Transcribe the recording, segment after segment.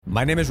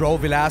My name is Raul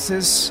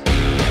Villacis,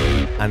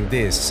 and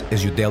this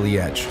is your Daily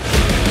Edge.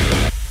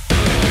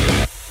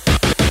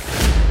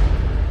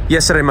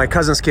 Yesterday, my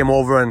cousins came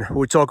over and we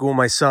were talking with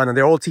my son, and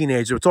they're all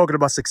teenagers. We're talking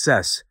about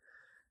success.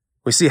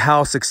 We see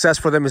how success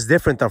for them is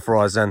different than for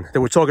us, and they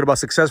were talking about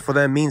success for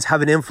them means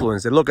having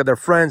influence. They look at their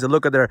friends, they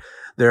look at their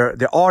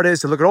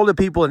artists, they look at all the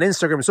people on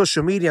Instagram and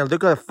social media, and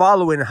look at their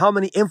following and how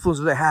many influence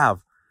do they have.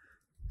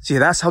 See,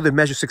 that's how they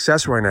measure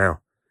success right now.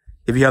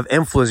 If you have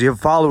influence, you have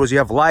followers, you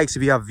have likes,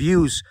 if you have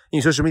views in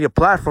your social media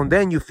platform,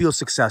 then you feel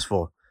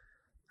successful.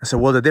 I said,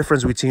 well, the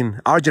difference between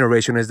our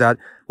generation is that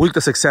we look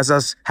at success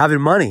as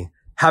having money,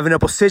 having a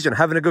position,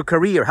 having a good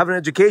career, having an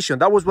education.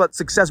 That was what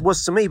success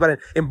was to me. But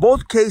in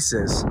both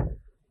cases,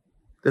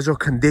 there's no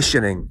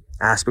conditioning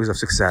aspects of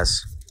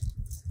success.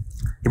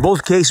 In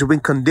both cases, we've been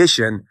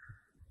conditioned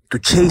to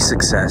chase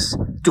success,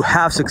 to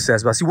have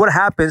success. But see, what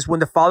happens when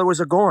the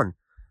followers are gone?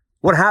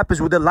 What happens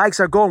when the likes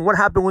are gone? What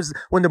happens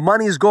when the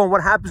money is gone?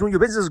 What happens when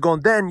your business is gone?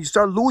 Then you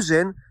start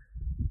losing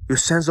your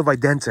sense of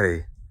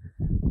identity.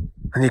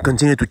 And you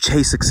continue to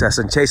chase success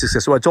and chase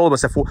success. So I told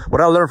myself,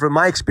 what I learned from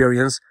my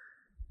experience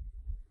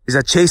is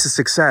that chasing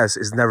success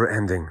is never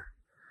ending.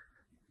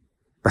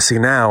 But see,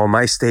 now on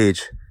my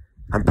stage,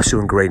 I'm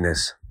pursuing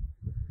greatness.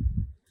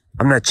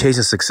 I'm not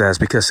chasing success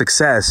because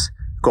success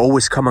can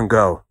always come and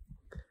go.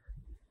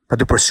 But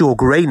to pursue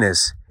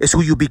greatness is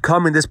who you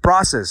become in this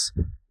process.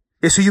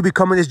 It's who you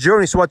become in this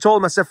journey. So I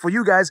told myself, for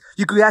you guys,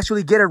 you could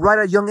actually get it right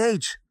at a young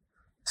age.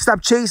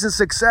 Stop chasing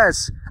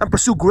success and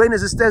pursue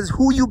greatness instead.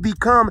 Who you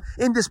become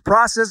in this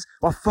process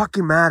what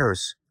fucking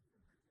matters.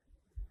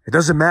 It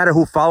doesn't matter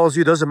who follows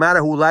you. It doesn't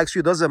matter who likes you.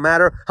 It doesn't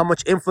matter how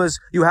much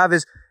influence you have.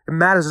 It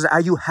matters is, are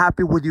you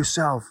happy with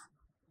yourself?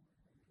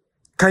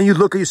 Can you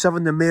look at yourself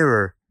in the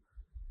mirror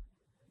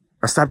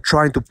and stop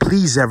trying to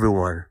please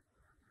everyone,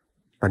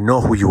 but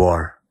know who you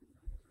are?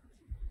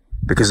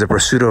 Because the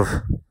pursuit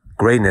of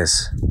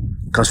greatness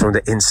comes from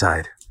the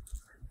inside.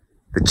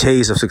 The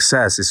chase of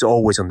success is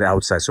always on the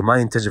outside. So my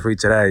intention for you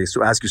today is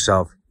to ask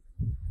yourself,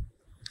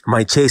 am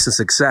I chasing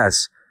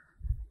success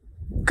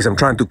because I'm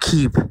trying to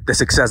keep the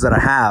success that I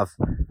have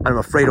and I'm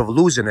afraid of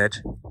losing it?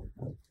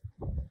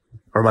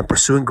 Or am I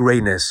pursuing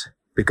greatness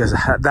because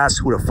that's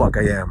who the fuck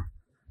I am?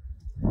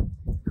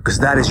 Because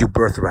that is your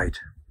birthright.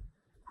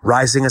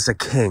 Rising as a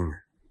king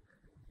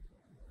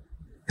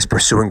is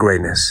pursuing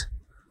greatness.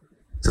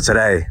 So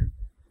today,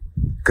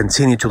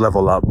 continue to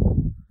level up.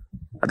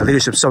 At the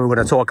Leadership Summit, we're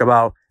going to talk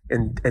about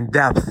in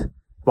depth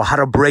about how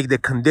to break the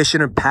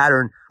conditioning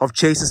pattern of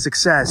chasing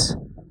success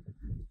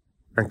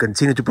and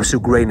continue to pursue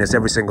greatness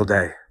every single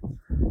day.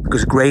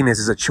 Because greatness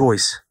is a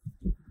choice.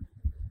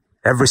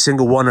 Every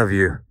single one of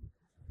you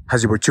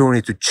has the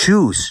opportunity to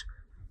choose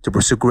to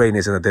pursue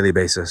greatness on a daily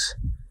basis.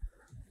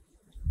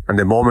 And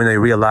the moment that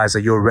you realize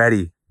that you're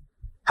ready,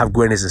 have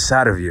greatness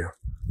inside of you,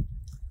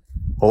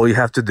 all you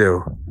have to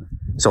do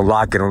is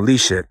unlock it,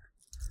 unleash it,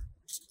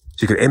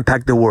 so you can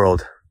impact the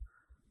world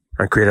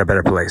and create a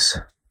better place.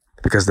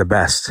 Because the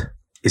best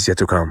is yet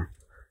to come.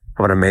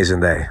 Have an amazing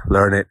day.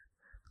 Learn it,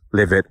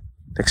 live it,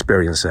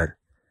 experience it.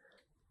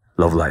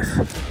 Love life.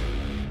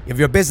 If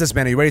you're a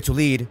businessman and you're ready to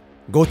lead,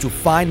 go to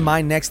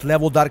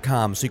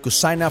findmynextlevel.com so you can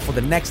sign up for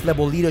the Next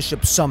Level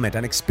Leadership Summit,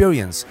 an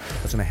experience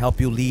that's going to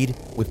help you lead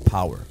with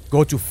power.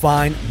 Go to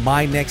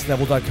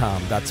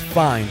findmynextlevel.com. That's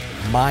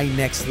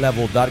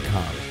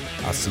findmynextlevel.com.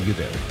 I'll see you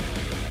there.